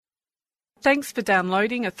Thanks for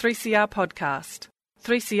downloading a 3CR podcast.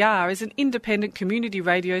 3CR is an independent community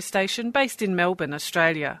radio station based in Melbourne,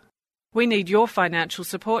 Australia. We need your financial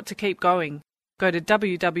support to keep going. Go to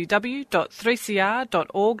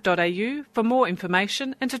www.3cr.org.au for more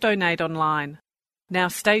information and to donate online. Now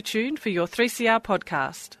stay tuned for your 3CR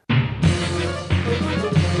podcast.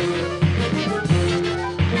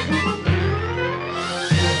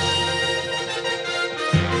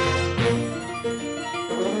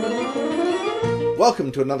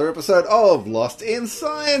 Welcome to another episode of Lost in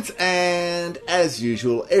Science, and as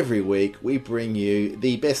usual, every week we bring you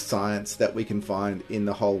the best science that we can find in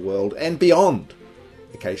the whole world and beyond,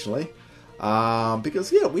 occasionally.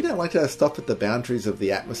 Because, we don't like to stop at the boundaries of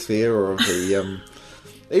the atmosphere or of the...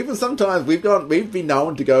 even sometimes we've been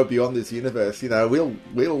known to go beyond this universe.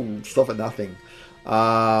 We'll stop at nothing.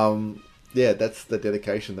 That's the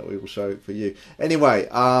dedication that we will show for you. Anyway,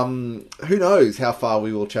 who knows how far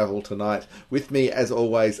we will travel tonight. With me, as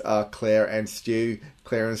always, are Claire and Stu.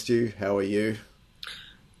 Claire and Stu, how are you?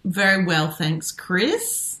 Very well, thanks,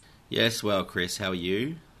 Chris. Yes, well, Chris, how are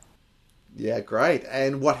you? Yeah, great.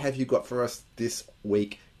 And what have you got for us this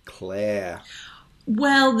week, Claire?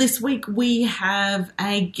 Well, this week we have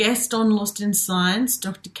a guest on Lost in Science,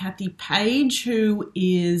 Dr. Kathy Page, who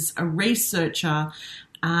is a researcher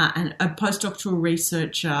and a postdoctoral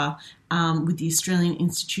researcher with the Australian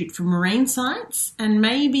Institute for Marine Science. And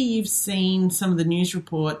maybe you've seen some of the news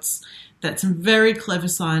reports that some very clever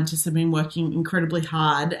scientists have been working incredibly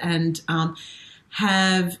hard and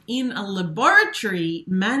have, in a laboratory,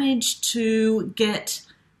 managed to get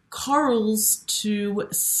corals to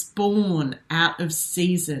spawn out of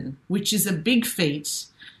season, which is a big feat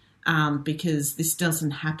because this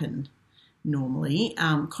doesn't happen normally.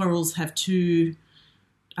 Corals have two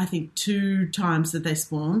times that they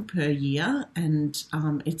spawn per year, and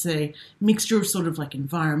it's a mixture of sort of like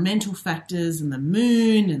environmental factors and the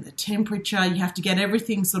moon and the temperature. You have to get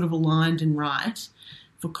everything sort of aligned and right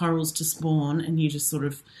for corals to spawn, and you just sort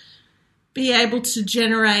of be able to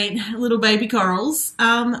generate little baby corals.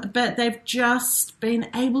 But they've just been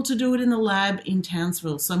able to do it in the lab in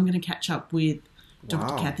Townsville, so I'm going to catch up with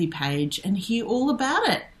Dr. Kathy Page and hear all about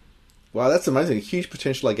it. Wow, that's amazing. A huge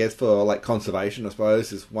potential, I guess, for like conservation, I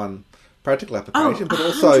suppose, is one practical application. But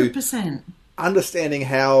also 100%. Understanding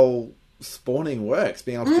how spawning works,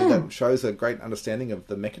 being able to do that shows a great understanding of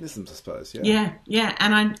the mechanisms, I suppose. Yeah.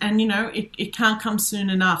 And it can't come soon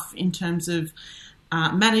enough in terms of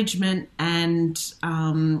management and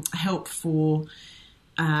help for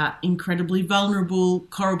incredibly vulnerable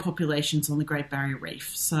coral populations on the Great Barrier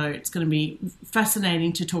Reef. So it's going to be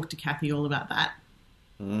fascinating to talk to Kathy all about that.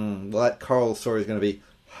 Well, that coral story is going to be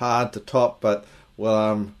hard to top, but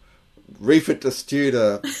reef it to Stu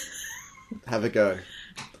to have a go.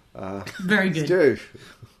 Very good. Stu.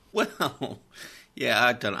 Well, yeah,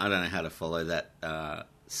 I don't know how to follow that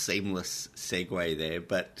seamless segue there,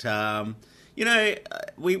 but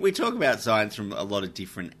we talk about science from a lot of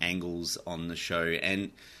different angles on the show,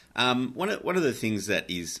 and one of the things that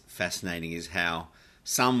is fascinating is how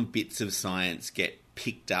some bits of science get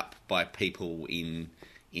picked up by people in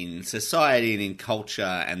society and in culture,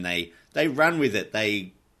 and they run with it.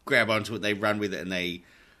 They grab onto it, they run with it, and they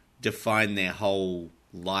define their whole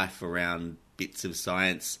life around bits of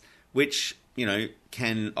science, which,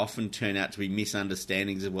 can often turn out to be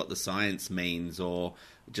misunderstandings of what the science means, or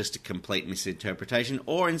just a complete misinterpretation,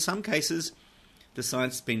 or in some cases, the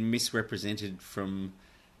science has been misrepresented from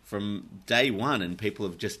day one, and people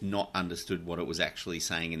have just not understood what it was actually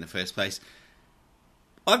saying in the first place.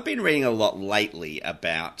 I've been reading a lot lately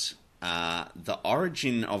about the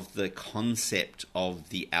origin of the concept of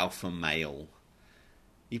the alpha male.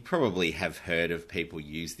 You probably have heard of people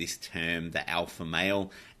use this term, the alpha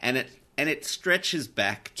male, and it stretches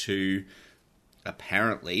back to,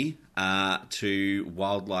 apparently, to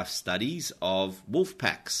wildlife studies of wolf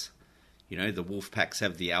packs. The wolf packs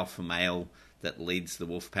have the alpha male that leads the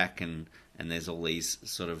wolf pack, and there's all these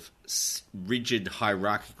sort of rigid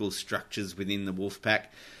hierarchical structures within the wolf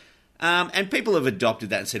pack. And people have adopted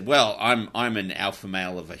that and said, well, I'm an alpha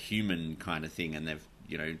male of a human kind of thing, and they've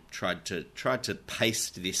tried to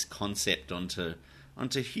paste this concept onto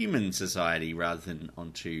human society rather than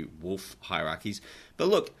onto wolf hierarchies. But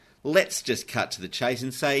look, let's just cut to the chase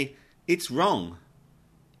and say it's wrong.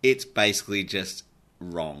 It's basically just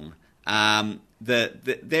wrong.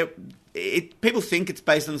 People think it's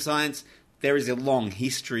based on science. There is a long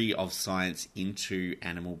history of science into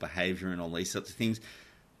animal behaviour and all these sorts of things.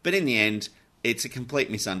 But in the end, it's a complete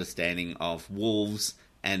misunderstanding of wolves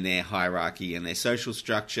and their hierarchy and their social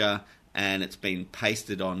structure, and it's been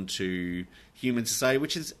pasted onto human society,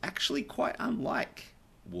 which is actually quite unlike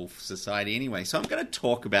wolf society anyway. So I'm going to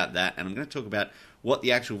talk about that, and I'm going to talk about what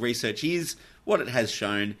the actual research is, what it has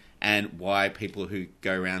shown, and why people who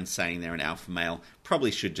go around saying they're an alpha male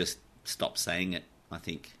probably should just stop saying it, I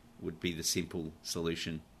think would be the simple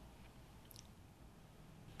solution.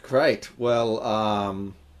 Great. Well,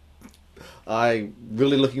 I'm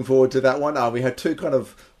really looking forward to that one. We had two kind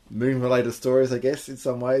of moon-related stories, I guess, in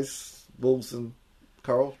some ways. Wolves and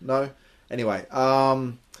coral? No? Anyway,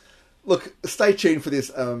 look, stay tuned for this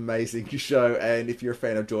amazing show, and if you're a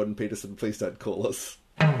fan of Jordan Peterson, please don't call us.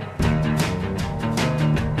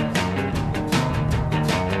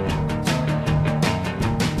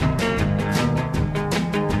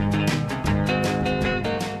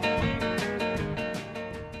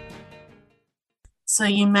 So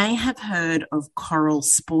you may have heard of coral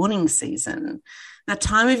spawning season, that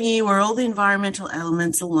time of year where all the environmental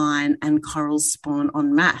elements align and corals spawn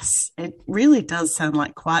en masse. It really does sound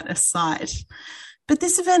like quite a sight. But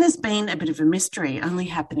this event has been a bit of a mystery, only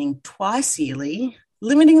happening twice yearly,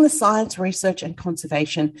 limiting the science, research and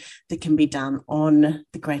conservation that can be done on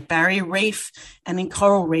the Great Barrier Reef and in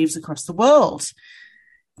coral reefs across the world.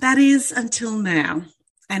 That is until now.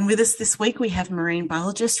 And with us this week, we have marine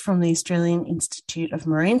biologist from the Australian Institute of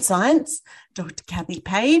Marine Science, Dr. Kathy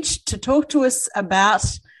Page, to talk to us about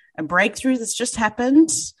a breakthrough that's just happened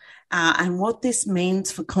and what this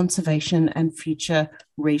means for conservation and future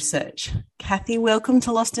research. Kathy, welcome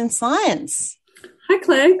to Lost in Science. Hi,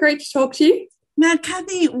 Claire. Great to talk to you. Now,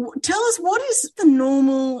 Kathy, tell us, what is the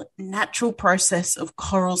normal natural process of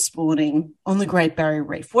coral spawning on the Great Barrier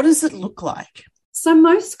Reef? What does it look like? So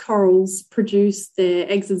most corals produce their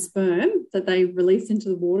eggs and sperm that they release into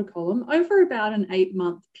the water column over about an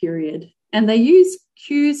 8-month period. And they use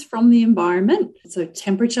cues from the environment, so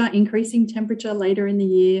temperature, increasing temperature later in the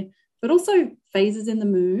year, but also phases in the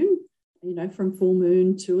moon, from full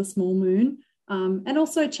moon to a small moon, and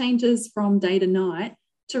also changes from day to night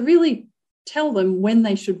to really tell them when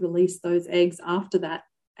they should release those eggs after that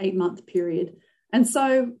 8-month period. And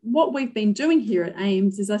so what we've been doing here at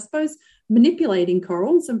AIMS is, I suppose, manipulating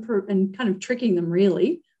corals and kind of tricking them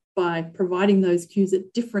really by providing those cues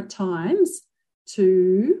at different times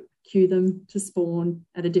to cue them to spawn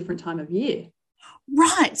at a different time of year.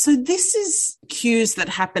 Right. So this is cues that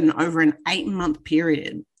happen over an 8-month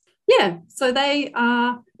period. Yeah. So they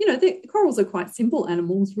are, the corals are quite simple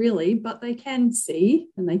animals really, but they can see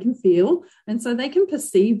and they can feel. And so they can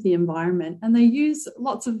perceive the environment, and they use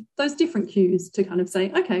lots of those different cues to kind of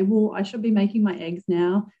say, okay, well, I should be making my eggs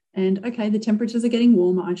now. And okay, the temperatures are getting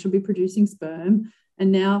warmer. I should be producing sperm.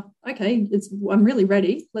 And now, okay, I'm really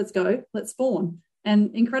ready. Let's go. Let's spawn.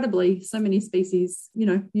 And incredibly, so many species,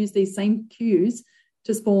 use these same cues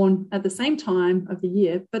to spawn at the same time of the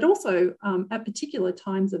year, but also at particular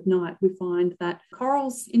times of night. We find that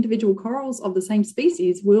individual corals of the same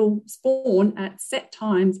species will spawn at set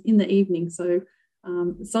times in the evening. So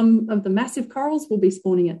some of the massive corals will be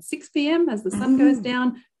spawning at 6 p.m. as the sun goes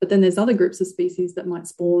down, but then there's other groups of species that might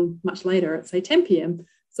spawn much later at, say, 10 p.m.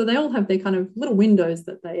 So they all have their kind of little windows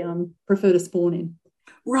that they prefer to spawn in.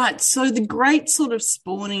 Right. So the great sort of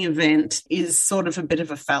spawning event is sort of a bit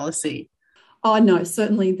of a fallacy. Oh, no,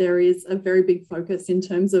 certainly there is a very big focus in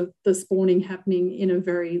terms of the spawning happening in a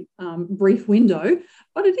very brief window,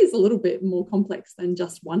 but it is a little bit more complex than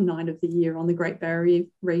just one night of the year on the Great Barrier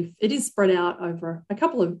Reef. It is spread out over a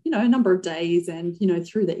couple of, a number of days and,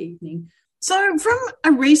 through the evening. So from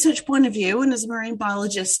a research point of view and as a marine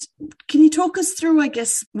biologist, can you talk us through, I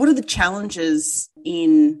guess, what are the challenges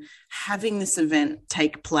in having this event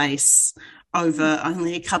take place over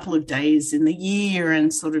only a couple of days in the year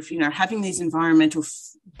and sort of, having these environmental,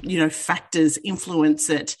 factors influence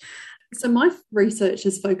it? So my research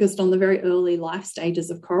is focused on the very early life stages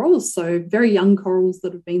of corals, so very young corals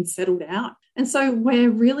that have been settled out. And so we're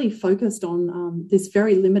really focused on this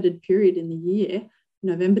very limited period in the year,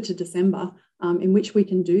 November to December, in which we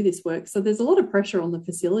can do this work. So there's a lot of pressure on the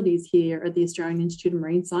facilities here at the Australian Institute of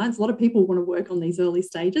Marine Science. A lot of people want to work on these early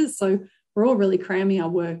stages. So we're all really cramming our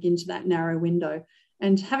work into that narrow window.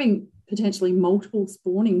 And having potentially multiple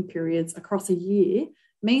spawning periods across a year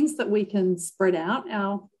means that we can spread out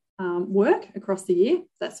our work across the year.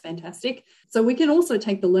 That's fantastic. So we can also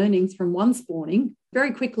take the learnings from one spawning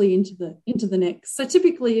very quickly into the next. So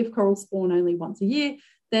typically if corals spawn only once a year,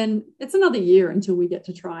 then it's another year until we get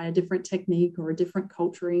to try a different technique or a different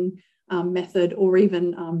culturing method, or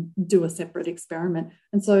even do a separate experiment.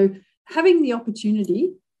 And so having the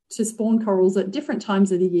opportunity to spawn corals at different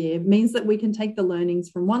times of the year means that we can take the learnings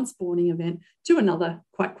from one spawning event to another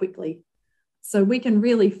quite quickly. So we can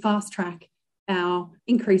really fast track our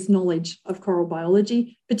increased knowledge of coral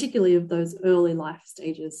biology, particularly of those early life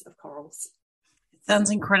stages of corals. Sounds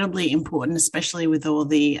incredibly important, especially with all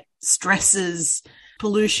the stresses,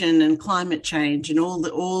 pollution and climate change and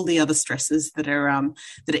all the other stresses that are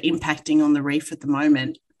impacting on the reef at the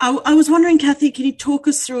moment. I was wondering, Kathy, can you talk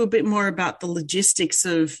us through a bit more about the logistics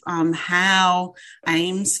of how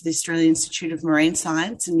AIMS, the Australian Institute of Marine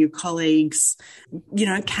Science, and your colleagues,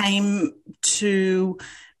 came to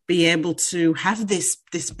be able to have this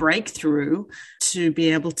breakthrough to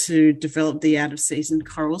be able to develop the out-of-season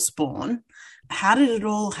coral spawn? How did it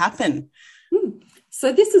all happen?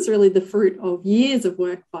 So this is really the fruit of years of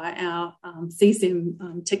work by our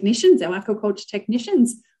CSIM technicians, our aquaculture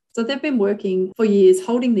technicians. So they've been working for years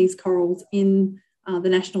holding these corals in the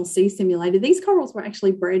National Sea Simulator. These corals were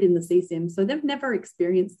actually bred in the CSIM, so they've never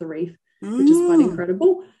experienced the reef, which is quite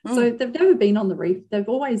incredible. So they've never been on the reef. They've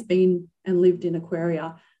always been and lived in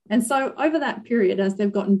aquaria. And so over that period, as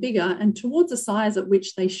they've gotten bigger and towards a size at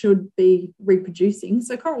which they should be reproducing,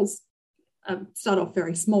 so corals start off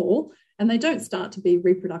very small, and they don't start to be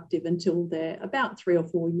reproductive until they're about 3 or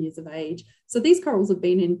 4 years of age. So these corals have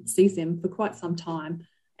been in CSIM for quite some time.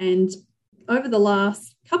 And over the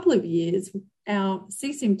last couple of years, our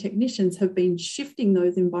CSIM technicians have been shifting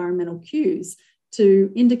those environmental cues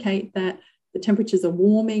to indicate that the temperatures are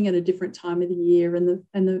warming at a different time of the year and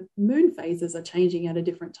the moon phases are changing at a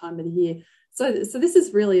different time of the year. So this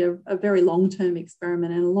is really a very long-term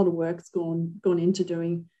experiment, and a lot of work's gone into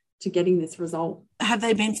getting this result. Have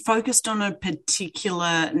they been focused on a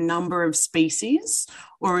particular number of species,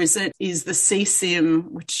 or is the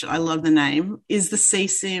CSIM, which I love the name, is the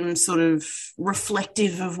CSIM sort of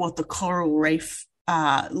reflective of what the coral reef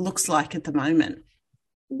looks like at the moment?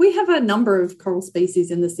 We have a number of coral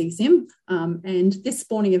species in the CSIM, and this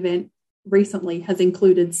spawning event recently has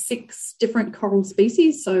included 6 different coral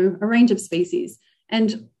species, so a range of species.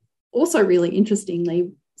 And also really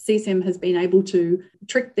interestingly, CSIM has been able to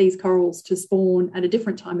trick these corals to spawn at a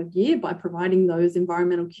different time of year by providing those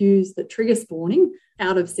environmental cues that trigger spawning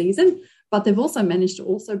out of season. But they've also managed to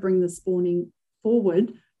also bring the spawning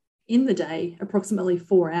forward in the day, approximately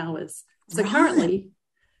 4 hours. So currently,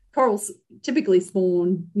 corals typically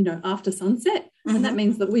spawn, after sunset. Mm-hmm. And that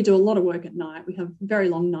means that we do a lot of work at night. We have very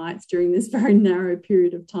long nights during this very narrow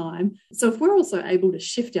period of time. So if we're also able to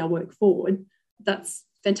shift our work forward, that's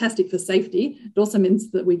fantastic for safety. It also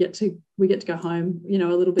means that we get to go home, a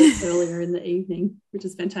little bit earlier in the evening, which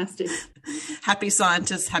is fantastic. Happy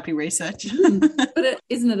scientists, happy research. But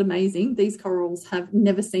isn't it amazing? These corals have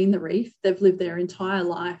never seen the reef. They've lived their entire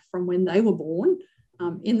life from when they were born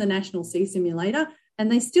in the National Sea Simulator,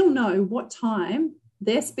 and they still know what time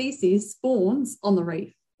their species spawns on the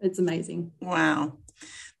reef. It's amazing. Wow.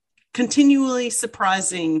 Continually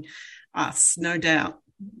surprising us, no doubt.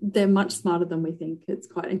 They're much smarter than we think. It's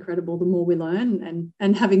quite incredible the more we learn,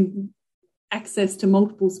 and having access to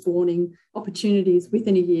multiple spawning opportunities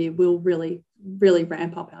within a year will really, really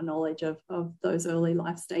ramp up our knowledge of those early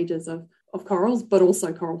life stages of corals, but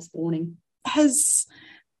also coral spawning. Has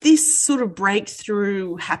this sort of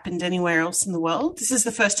breakthrough happened anywhere else in the world? This is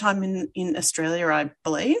the first time in Australia, I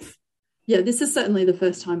believe. Yeah, this is certainly the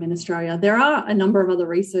first time in Australia. There are a number of other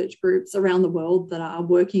research groups around the world that are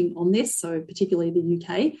working on this, so particularly the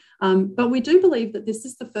UK. But we do believe that this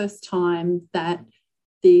is the first time that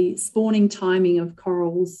the spawning timing of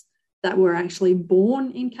corals that were actually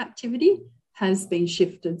born in captivity has been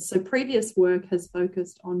shifted. So previous work has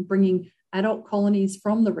focused on bringing adult colonies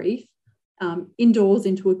from the reef indoors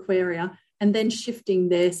into aquaria and then shifting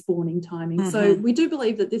their spawning timing. Mm-hmm. So we do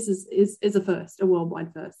believe that this is a first, a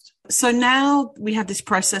worldwide first. So now we have this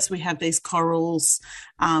process, we have these corals,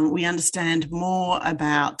 we understand more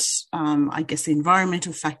about, the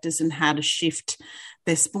environmental factors and how to shift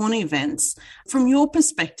their spawning events. From your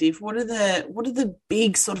perspective, what are the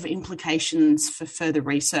big sort of implications for further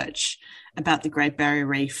research about the Great Barrier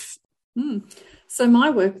Reef? So my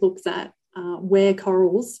work looks at where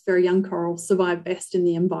corals, very young corals, survive best in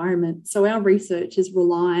the environment. So our research is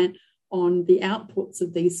reliant on the outputs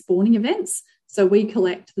of these spawning events. So we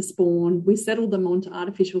collect the spawn, we settle them onto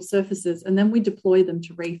artificial surfaces, and then we deploy them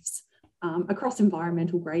to reefs across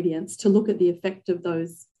environmental gradients to look at the effect of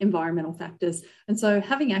those environmental factors. And so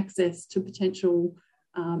having access to potential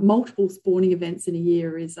multiple spawning events in a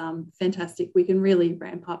year is fantastic. We can really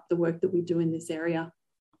ramp up the work that we do in this area.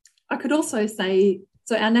 I could also say,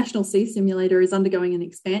 so our National Sea Simulator is undergoing an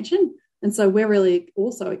expansion, and so we're really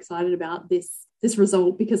also excited about this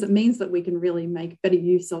result because it means that we can really make better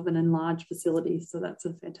use of an enlarged facility. So that's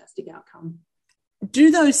a fantastic outcome. Do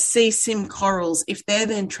those CSIM corals, if they're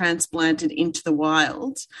then transplanted into the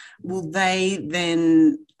wild, will they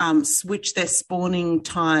then switch their spawning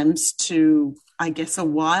times to, a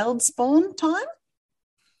wild spawn time?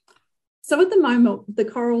 So at the moment, the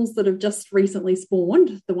corals that have just recently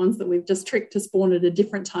spawned, the ones that we've just tricked to spawn at a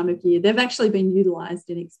different time of year, they've actually been utilised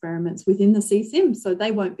in experiments within the CSIM, so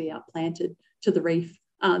they won't be outplanted to the reef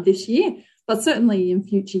this year. But certainly in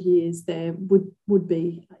future years, there would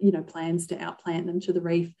be, plans to outplant them to the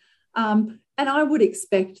reef. And I would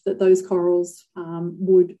expect that those corals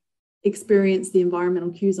would experience the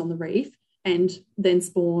environmental cues on the reef and then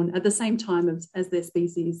spawn at the same time as their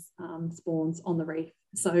species spawns on the reef.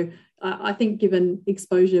 So I think given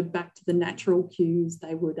exposure back to the natural cues,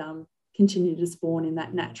 they would continue to spawn in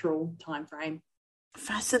that natural time frame.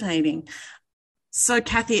 Fascinating. So,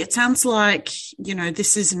 Kathy, it sounds like,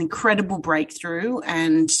 this is an incredible breakthrough,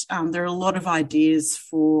 and there are a lot of ideas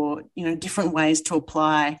for, different ways to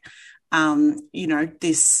apply,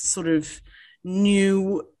 this sort of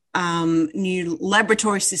new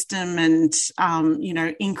laboratory system and,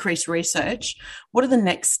 increased research. What are the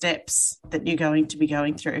next steps that you're going to be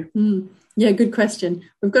going through? Yeah, good question.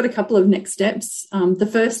 We've got a couple of next steps. The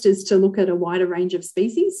first is to look at a wider range of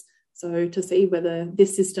species. So to see whether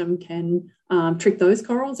this system can trick those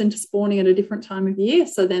corals into spawning at a different time of year.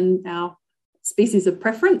 So then our species of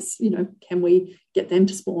preference, can we get them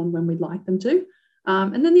to spawn when we'd like them to?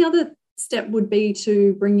 And then the other step would be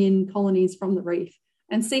to bring in colonies from the reef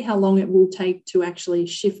and see how long it will take to actually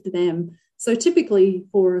shift them. So typically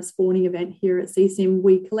for a spawning event here at CSIM,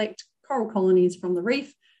 we collect coral colonies from the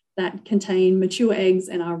reef that contain mature eggs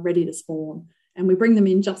and are ready to spawn. And we bring them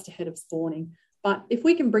in just ahead of spawning. But if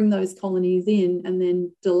we can bring those colonies in and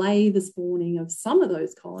then delay the spawning of some of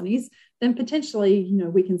those colonies, then potentially,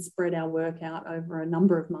 we can spread our work out over a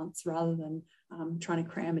number of months rather than trying to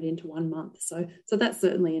cram it into 1 month. So that's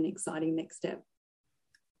certainly an exciting next step.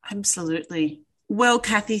 Absolutely. Well,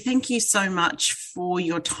 Kathy, thank you so much for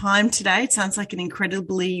your time today. It sounds like an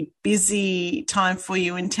incredibly busy time for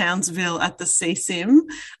you in Townsville at the CSIM.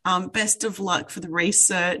 Best of luck for the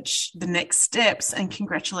research, the next steps, and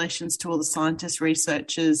congratulations to all the scientists,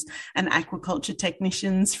 researchers, and aquaculture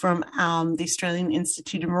technicians from the Australian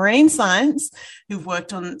Institute of Marine Science who've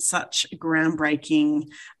worked on such groundbreaking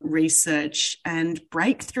research and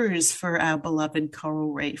breakthroughs for our beloved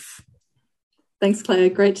coral reef. Thanks, Claire.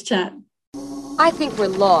 Great to chat. I think we're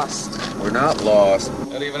lost. We're not lost.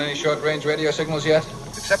 Not even any short-range radio signals yet?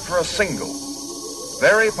 Except for a single,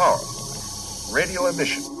 very powerful radio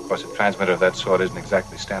emission. Of course, a transmitter of that sort isn't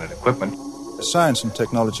exactly standard equipment. Science and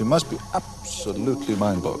technology must be absolutely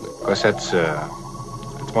mind-boggling. Of course, it's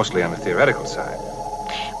mostly on the theoretical side.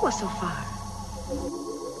 Well, so far.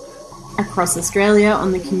 Across Australia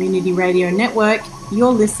on the Community Radio Network,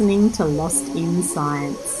 you're listening to Lost in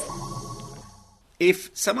Science.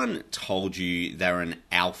 If someone told you they were an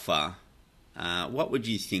alpha, what would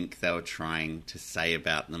you think they were trying to say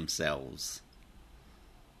about themselves?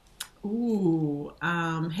 Ooh,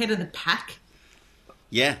 head of the pack.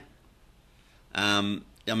 Yeah. I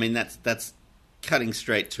mean, that's cutting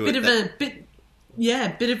straight to it. Bit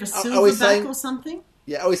of a silverback or something.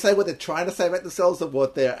 Yeah, are we saying what they're trying to say about themselves or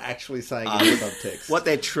what they're actually saying in the subtext? What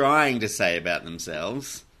they're trying to say about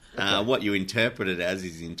themselves. Okay. What you interpret it as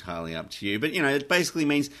is entirely up to you. But, it basically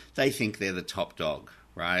means they think they're the top dog,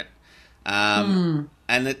 right? And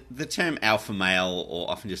the term alpha male,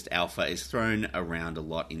 or often just alpha, is thrown around a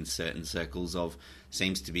lot in certain circles of,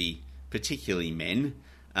 seems to be particularly men,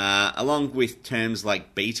 along with terms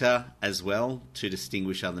like beta as well, to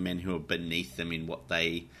distinguish other men who are beneath them in what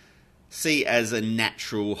they see as a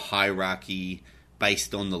natural hierarchy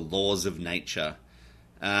based on the laws of nature.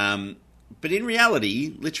 But in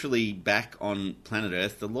reality, literally back on planet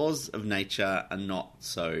Earth, the laws of nature are not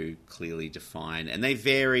so clearly defined, and they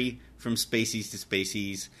vary from species to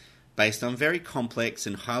species based on very complex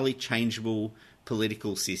and highly changeable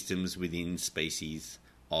political systems within species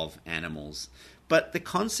of animals. But the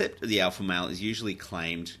concept of the alpha male is usually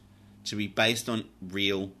claimed to be based on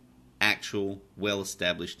real, actual,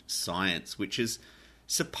 well-established science, which is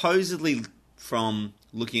supposedly from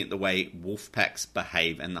looking at the way wolf packs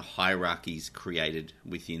behave and the hierarchies created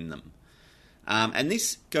within them. And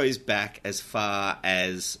this goes back as far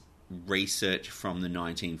as research from the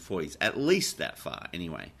 1940s, at least that far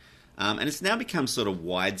anyway. And it's now become sort of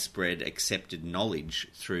widespread accepted knowledge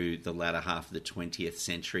through the latter half of the 20th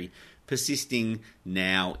century, persisting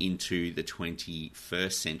now into the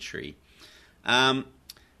 21st century.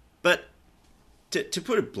 But to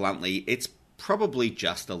put it bluntly, it's probably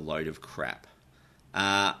just a load of crap.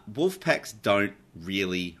 Wolf packs don't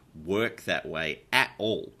really work that way at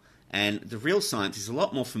all. And the real science is a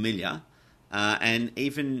lot more familiar and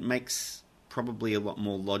even makes probably a lot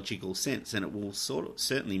more logical sense. And it will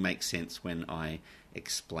certainly make sense when I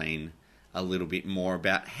explain a little bit more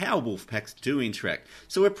about how wolf packs do interact.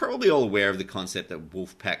 So we're probably all aware of the concept that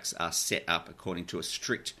wolf packs are set up according to a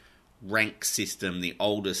strict rank system. The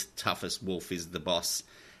oldest, toughest wolf is the boss,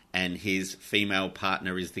 and his female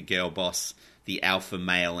partner is the girl boss. The alpha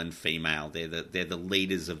male and female, they're the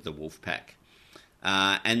leaders of the wolf pack.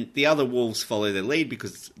 And the other wolves follow their lead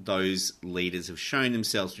because those leaders have shown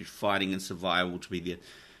themselves through fighting and survival to be the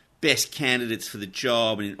best candidates for the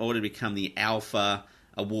job. And in order to become the alpha,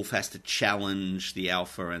 a wolf has to challenge the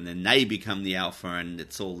alpha, and then they become the alpha, and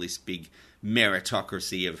it's all this big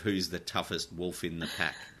meritocracy of who's the toughest wolf in the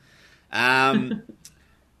pack. And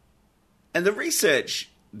the research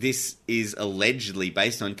this is allegedly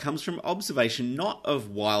based on comes from observation not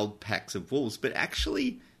of wild packs of wolves, but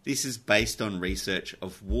actually this is based on research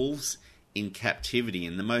of wolves in captivity.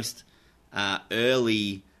 And the most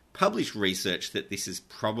early published research that this is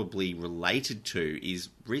probably related to is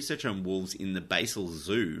research on wolves in the Basel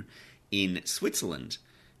Zoo in Switzerland,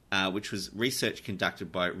 which was research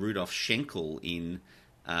conducted by Rudolf Schenkel in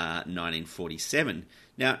 1947.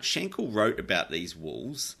 Now, Schenkel wrote about these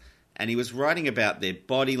wolves, and he was writing about their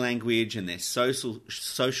body language and their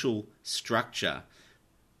social structure.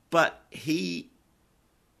 But he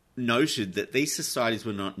noted that these societies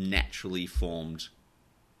were not naturally formed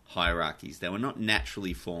hierarchies. They were not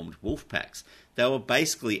naturally formed wolf packs. They were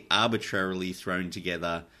basically arbitrarily thrown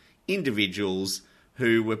together individuals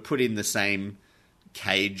who were put in the same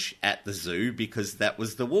cage at the zoo because that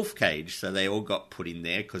was the wolf cage. So they all got put in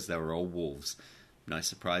there because they were all wolves. No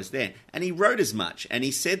surprise there. And he wrote as much, and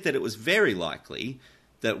he said that it was very likely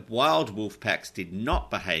that wild wolf packs did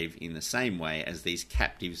not behave in the same way as these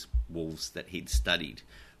captive wolves that he'd studied,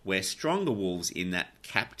 where stronger wolves in that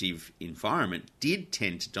captive environment did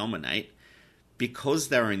tend to dominate because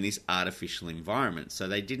they were in this artificial environment. So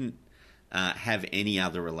they didn't have any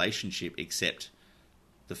other relationship except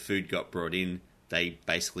the food got brought in, they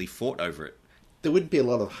basically fought over it. There wouldn't be a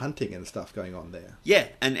lot of hunting and stuff going on there. Yeah,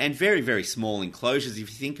 and very, very small enclosures. If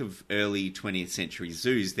you think of early 20th century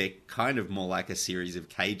zoos, they're kind of more like a series of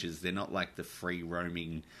cages. They're not like the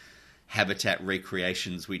free-roaming habitat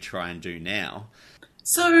recreations we try and do now.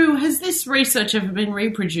 So has this research ever been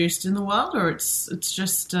reproduced in the wild, or it's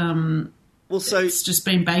just it's just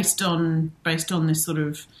been based on this sort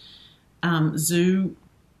of zoo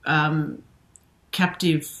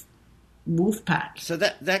captive wolf pack? So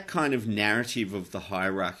that kind of narrative of the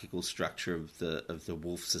hierarchical structure of the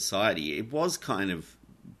wolf society, it was kind of,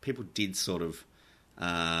 people did sort of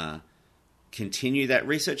continue that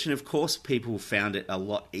research, and of course people found it a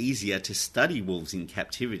lot easier to study wolves in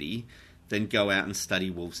captivity than go out and study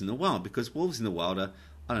wolves in the wild, because wolves in the wild are,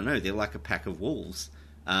 I don't know, they're like a pack of wolves,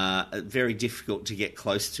 very difficult to get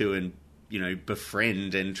close to and, you know,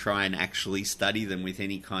 befriend and try and actually study them with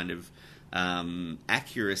any kind of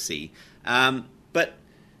accuracy. But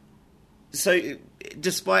so,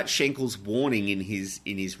 despite Schenkel's warning in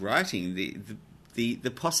his writing,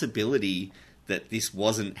 the possibility that this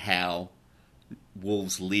wasn't how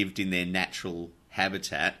wolves lived in their natural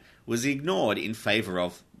habitat was ignored in favour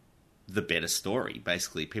of the better story.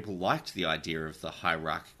 Basically, people liked the idea of the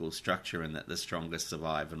hierarchical structure and that the strongest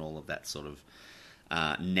survive and all of that sort of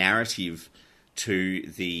narrative to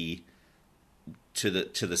the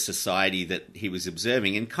society that he was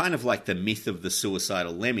observing. And kind of like the myth of the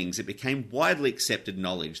suicidal lemmings, it became widely accepted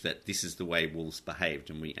knowledge that this is the way wolves behaved,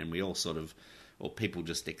 and we all sort of, or people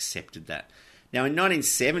just accepted that. Now in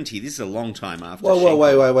 1970, this is a long time after. Whoa,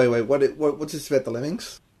 wait! What's this about the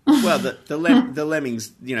lemmings? Well, the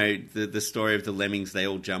lemmings, you know, the story of the lemmings, they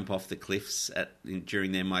all jump off the cliffs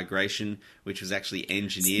during their migration, which was actually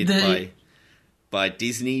engineered by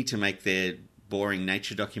Disney to make their boring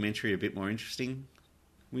nature documentary a bit more interesting.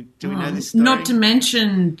 Do we know this story? Not to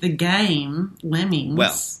mention the game Lemmings.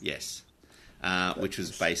 Well, yes, which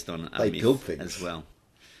was based on a myth as well.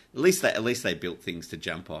 At least they built things to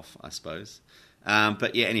jump off, I suppose.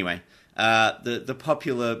 But yeah, anyway, the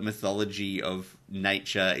popular mythology of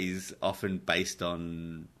nature is often based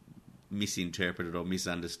on misinterpreted or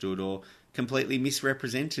misunderstood or completely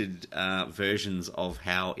misrepresented versions of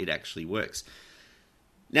how it actually works.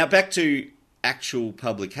 Now back to actual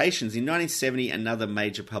publications. In 1970, another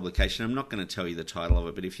major publication, I'm not going to tell you the title of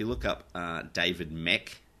it, but if you look up David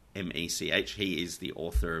Mech, M-E-C-H, he is the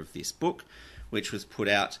author of this book, which was put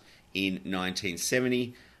out in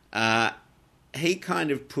 1970. He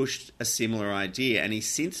kind of pushed a similar idea, and he's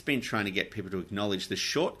since been trying to get people to acknowledge the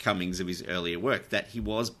shortcomings of his earlier work, that he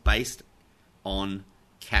was based on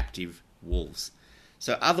captive wolves.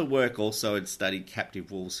 So other work also had studied captive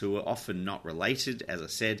wolves who were often not related. As I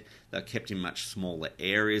said, they were kept in much smaller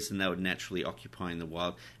areas than they would naturally occupy in the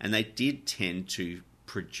wild, and they did tend to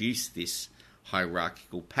produce this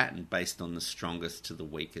hierarchical pattern based on the strongest to the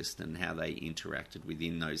weakest and how they interacted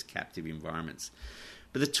within those captive environments.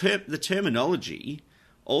 But the terminology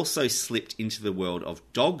also slipped into the world of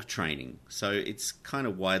dog training. So it's kind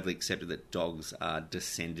of widely accepted that dogs are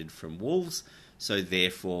descended from wolves, so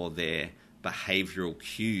therefore their behavioural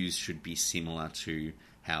cues should be similar to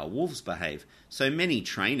how wolves behave. So many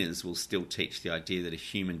trainers will still teach the idea that a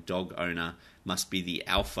human dog owner must be the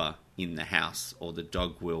alpha in the house, or the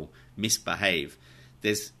dog will misbehave.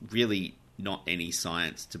 There's really not any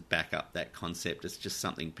science to back up that concept. It's just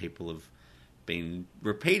something people have been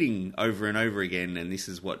repeating over and over again, and this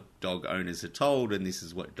is what dog owners are told, and this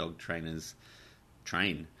is what dog trainers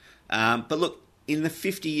train. But look, in the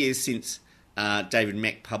 50 years since David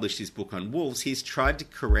Mech published his book on wolves, he's tried to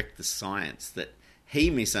correct the science that he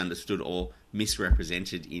misunderstood or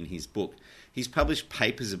misrepresented in his book. He's published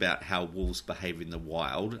papers about how wolves behave in the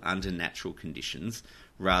wild under natural conditions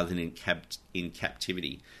rather than in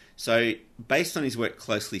captivity. So, based on his work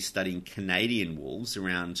closely studying Canadian wolves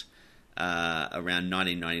around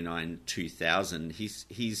 1999-2000,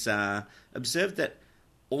 he's observed that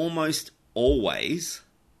almost always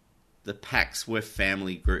the packs were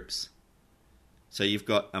family groups. So you've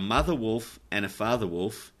got a mother wolf and a father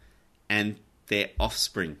wolf and their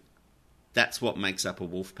offspring. That's what makes up a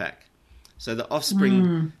wolf pack. So the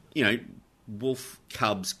offspring, wolf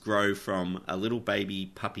cubs grow from a little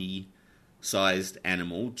baby puppy-sized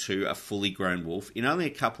animal to a fully grown wolf in only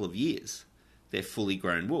a couple of years. They're fully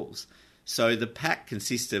grown wolves. So the pack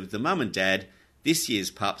consists of the mum and dad, this year's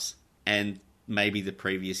pups, and maybe the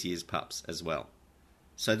previous year's pups as well.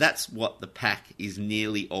 So that's what the pack is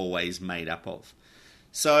nearly always made up of.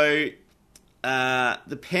 So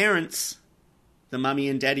the parents, the mummy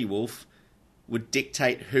and daddy wolf, would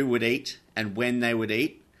dictate who would eat and when they would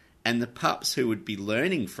eat, and the pups who would be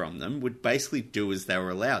learning from them would basically do as they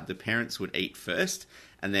were allowed. The parents would eat first,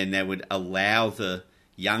 and then they would allow the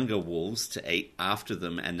younger wolves to eat after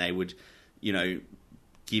them, and they would,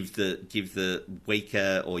 give the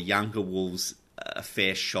weaker or younger wolves a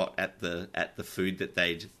fair shot at the food that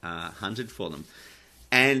they'd hunted for them.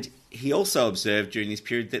 And he also observed during this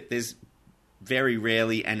period that there's very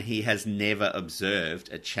rarely, and he has never observed,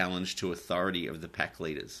 a challenge to authority of the pack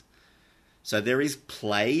leaders. So there is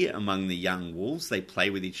play among the young wolves. They play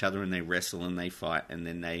with each other and they wrestle and they fight, and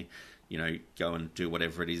then they, go and do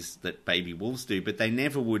whatever it is that baby wolves do. But they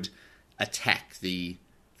never would attack the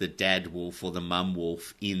dad wolf or the mum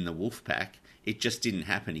wolf in the wolf pack. It just didn't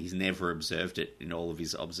happen. He's never observed it in all of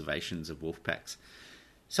his observations of wolf packs.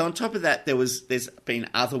 So on top of that, there's been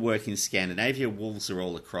other work in Scandinavia. Wolves are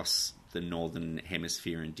all across the northern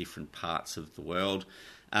hemisphere in different parts of the world.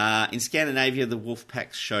 In Scandinavia, the wolf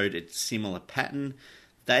packs showed a similar pattern.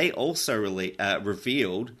 They also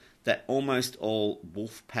revealed that almost all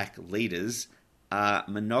wolf pack leaders are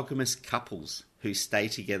monogamous couples who stay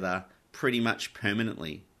together pretty much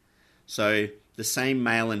permanently. So the same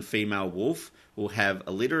male and female wolf will have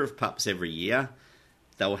a litter of pups every year.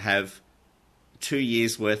 They'll have 2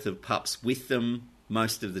 years' worth of pups with them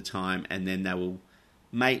most of the time, and then they will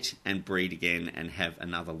mate and breed again and have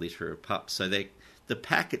another litter of pups. So the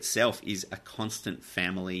pack itself is a constant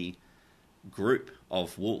family group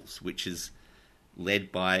of wolves, which is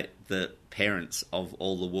led by the parents of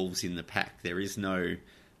all the wolves in the pack. There is no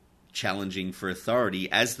challenging for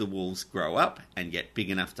authority. As the wolves grow up and get big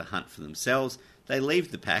enough to hunt for themselves, they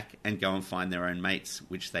leave the pack and go and find their own mates,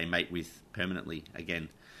 which they mate with permanently again.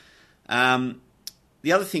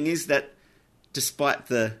 The other thing is that despite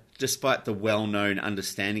the well-known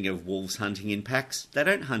understanding of wolves hunting in packs, they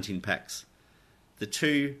don't hunt in packs. The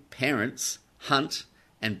two parents hunt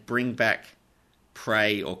and bring back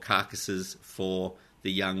prey or carcasses for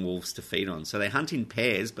the young wolves to feed on. So they hunt in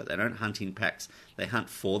pairs, but they don't hunt in packs. They hunt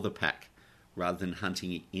for the pack rather than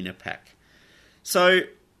hunting in a pack. So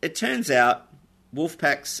it turns out wolf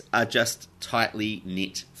packs are just tightly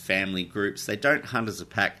knit family groups. They don't hunt as a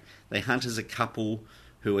pack. They hunt as a couple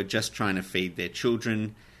who are just trying to feed their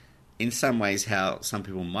children. In some ways, how some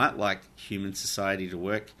people might like human society to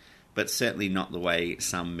work, but certainly not the way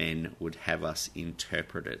some men would have us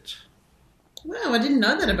interpret it. Wow, I didn't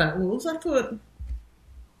know that about wolves. I thought...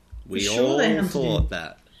 We all thought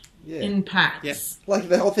that. Yeah. In packs. Yeah. Like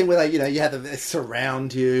the whole thing where they, you have they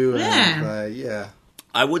surround you. And, yeah.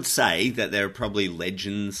 I would say that there are probably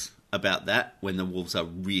legends about that when the wolves are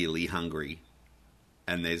really hungry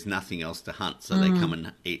and there's nothing else to hunt, so they come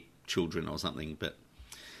and eat children or something. But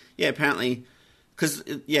yeah, apparently, because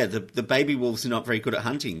the baby wolves are not very good at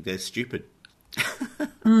hunting. They're stupid.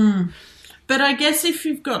 But I guess if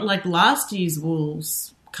you've got like last year's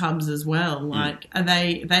wolves cubs as well. Like, are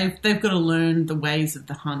they've got to learn the ways of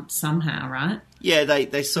the hunt somehow, right? Yeah,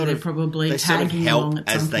 they sort of probably help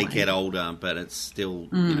as they get older, but it's still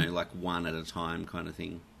like one at a time kind of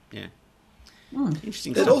thing. Yeah,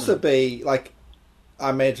 interesting. There'd also be like, I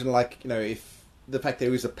imagine, like, if the fact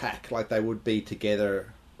there is a pack, like they would be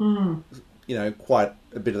together, quite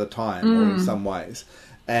a bit of the time, or in some ways,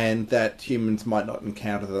 and that humans might not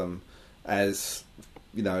encounter them as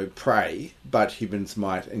prey, but humans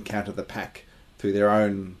might encounter the pack through their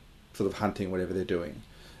own sort of hunting, whatever they're doing.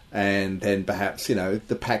 And then perhaps,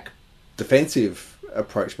 the pack defensive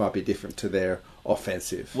approach might be different to their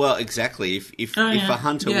offensive. Well, exactly. If a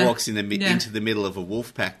hunter walks into the middle of a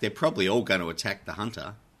wolf pack, they're probably all going to attack the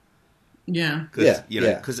hunter. Yeah.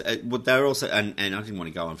 Because they're also, and I didn't want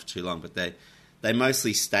to go on for too long, but they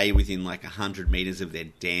mostly stay within like 100 metres of their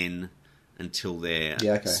den until they're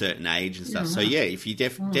a certain age and stuff. So yeah, if you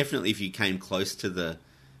definitely if you came close to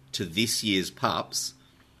this year's pups,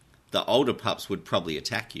 the older pups would probably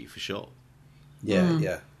attack you for sure.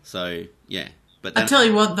 Yeah. So yeah, but then, I tell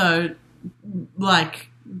you what though, like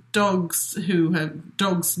dogs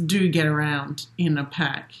do get around in a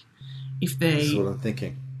pack if they. That's what I'm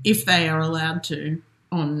thinking. If they are allowed to,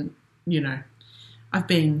 I've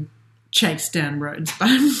been chased down roads by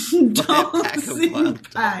dogs in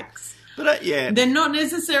packs. But they're not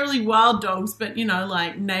necessarily wild dogs, but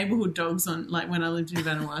like neighbourhood dogs. On like when I lived in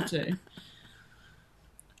Vanuatu,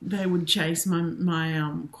 they would chase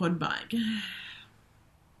my quad bike.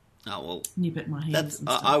 Oh well, nip at my heels.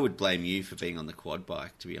 I would blame you for being on the quad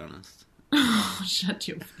bike, to be honest. Oh, shut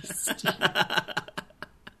your fist.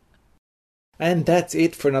 And that's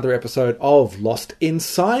it for another episode of Lost in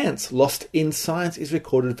Science. Lost in Science is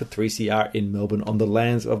recorded for 3CR in Melbourne on the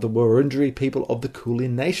lands of the Wurundjeri people of the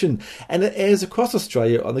Kulin Nation, and it airs across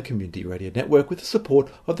Australia on the Community Radio Network with the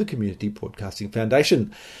support of the Community Broadcasting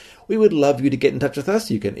Foundation. We would love you to get in touch with us.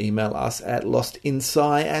 You can email us at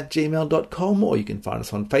lostinsci@gmail.com, or you can find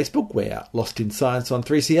us on Facebook. We're Lost in Science on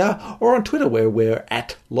 3CR, or on Twitter where we're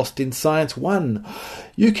at LostInScience1.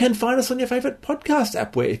 You can find us on your favourite podcast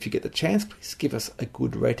app, where if you get the chance, please give us a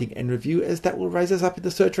good rating and review, as that will raise us up in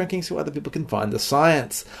the search rankings so other people can find the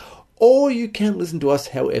science. Or you can listen to us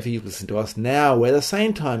however you listen to us now, where at the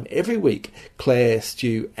same time every week, Claire,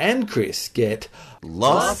 Stu and Chris get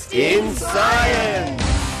Lost in Science!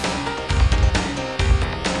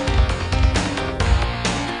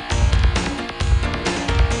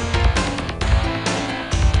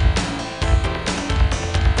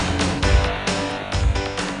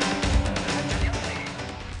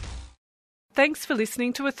 Thanks for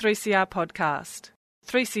listening to a 3CR podcast.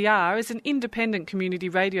 3CR is an independent community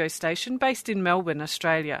radio station based in Melbourne,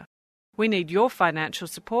 Australia. We need your financial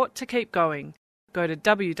support to keep going. Go to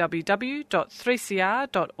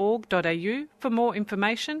www.3cr.org.au for more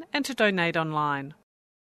information and to donate online.